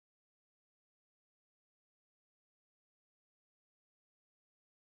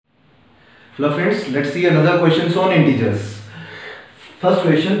Hello friends, let's see another question on integers. First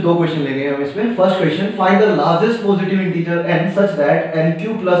question, दो question लेंगे हम इसमें। First question, find the largest positive integer n such that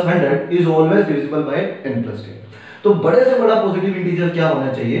nq plus 100 is always divisible by n plus 10। तो बड़े से बड़ा positive integer क्या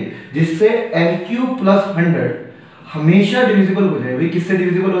होना चाहिए जिससे nq plus 100 हमेशा डिविजिबल हो जाए। भाई किससे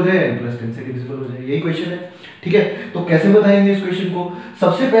डिविजिबल हो जाए? n plus 10 से डिविजिबल हो जाए। यही क्वेश्चन है, ठीक है। तो कैसे बताएंगे इस क्वेश्चन को?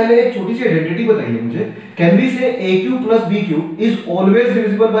 सबसे पहले एक छोटी सी आइडेंटिटी बताइए मुझे। कैन वी से aq plus bq is always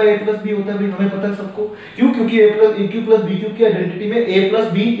divisible by a plus b होता है? भाई हमें पता है सबको। क्यों? क्योंकि aq plus bq की आइडेंटिटी में a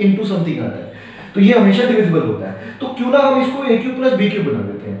plus b into something आता है, तो ये हमेशा डिविजिबल होता है। तो क्यों ना हम इसको aq plus bq बना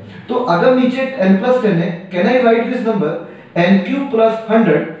देते हैं। तो अगर नीचे n plus 10 है, can I right this number nq plus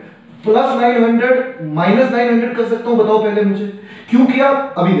 100 plus 900 minus 900 कर सकता हूं? बताओ पहले मुझे। क्यों किया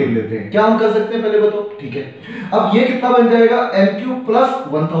अभी देख लेते हैं। क्या हम कर सकते हैं पहले बताओ, ठीक है। अब ये कितना बन जाएगा? nq plus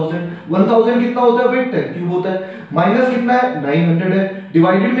 1000। 1000 कितना होता है भाई? 10 क्यूब होता है। माइनस कितना है? 900 है।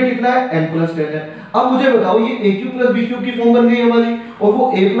 डिवाइडेड में कितना है? n प्लस 10 है। अब मुझे बताओ ये aq प्लस bq की फॉर्म बन गई हमारी, और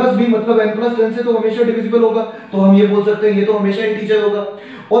वो a प्लस b मतलब n प्लस 10 से तो हमेशा डिविजिबल होगा। तो हम ये बोल सकते हैं ये तो हमेशा इंटीजर होगा,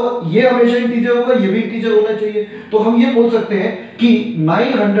 और ये हमेशा इंटीजर होगा, ये भी इंटीजर होना चाहिए। तो हम ये बोल सकते हैं कि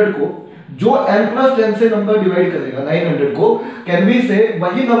 900 को जो n प्लस 10 से नंबर डिवाइड करेगा 900 को, कैन वी से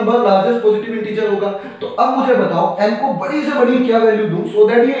वही नंबर लार्जेस्ट पॉजिटिव इंटीजर होगा। तो अब मुझे बताओ n को बड़ी से बड़ी क्या वैल्यू दूं सो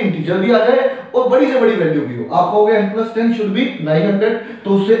दैट ये इंटीजर भी आ जाए और बड़ी से बड़ी वैल्यू भी हो। आप कहोगे n प्लस 10 शुड बी 900, तो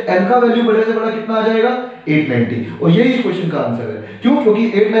उससे n का वैल्यू बड़े से बड़ा कितना आ जाएगा? 890। और यही इस क्वेश्चन का आंसर है। क्यों? क्योंकि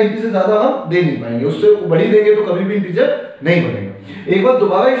 890 से ज्यादा हम दे नहीं पाएंगे, उससे बड़ी देंगे तो कभी भी इंटीजर नहीं बनेगा। एक बार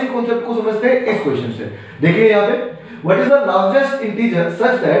दोबारा इसी कॉन्सेप्ट को समझते हैं इस क्वेश्चन से। देखिए यहाँ पे, what is the largest integer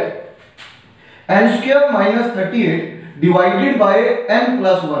such that n square minus 38 divided by n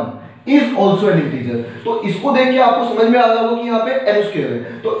plus 1 is also an integer। तो इसको देख के आपको समझ में आ रहा होगा कि यहाँ पे n square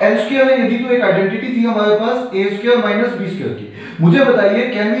है। तो n square में यदि तो एक आइडेंटिटी थी हमारे पास a square minus b square की। मुझे बताइए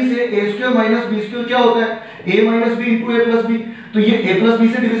कैन वी से a square minus b square क्या होता है? a minus b into a plus b। तो ये a plus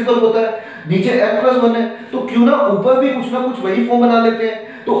b से डिविजिबल होता है। नीचे n plus 1 है, तो क्यों ना ऊपर भी कुछ ना कुछ वही फॉर्म बना लेते हैं।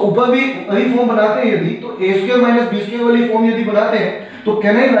 तो ऊपर भी वही फॉर्म बनाते हैं यदि, तो a square minus b square वाली फॉर्म यदि बनाते हैं, तो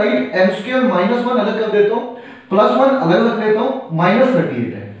can I right n square minus 1 अलग कर देता हूं, प्लस 1 अलग रख लेता हूं, माइनस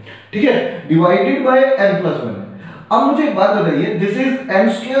 38 है, ठीक है, डिवाइडेड बाय n प्लस 1 है। अब मुझे एक बात बताइए, this is n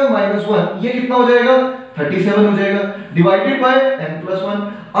square minus 1, ये कितना हो जाएगा? 37 हो जाएगा, डिवाइडेड बाय n प्लस 1।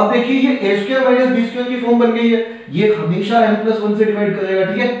 अब देखिए ये a square minus b square की फॉर्म बन गई है, ये हमेशा n प्लस 1 से डिवाइड करेगा,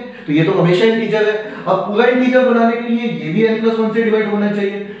 ठीक है। तो ये तो हमेशा इंटीजर है। अब पूरा इंटीजर बनाने के लिए ये भी n प्लस 1 से डिवाइड होना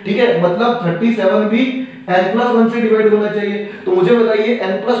चाहिए, ठीक है। मतलब 37 भी n प्लस 1 से डिवाइड होना चाहिए। तो मुझे बताइए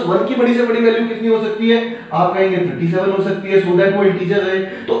n प्लस 1 की बड़ी से बड़ी वैल्यू कितनी हो सकती है? आप कहेंगे 37 हो सकती है, सो दैट वो इंटीजर है।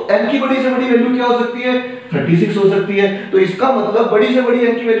 तो n की बड़ी से बड़ी वैल्यू क्या हो सकती है? 36 हो सकती है। तो इसका मतलब बड़ी से बड़ी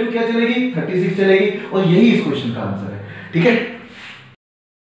n की वैल्यू क्या चलेगी? 36 चलेगी। और यही इस क्वेश्चन का आंसर है, ठीक है।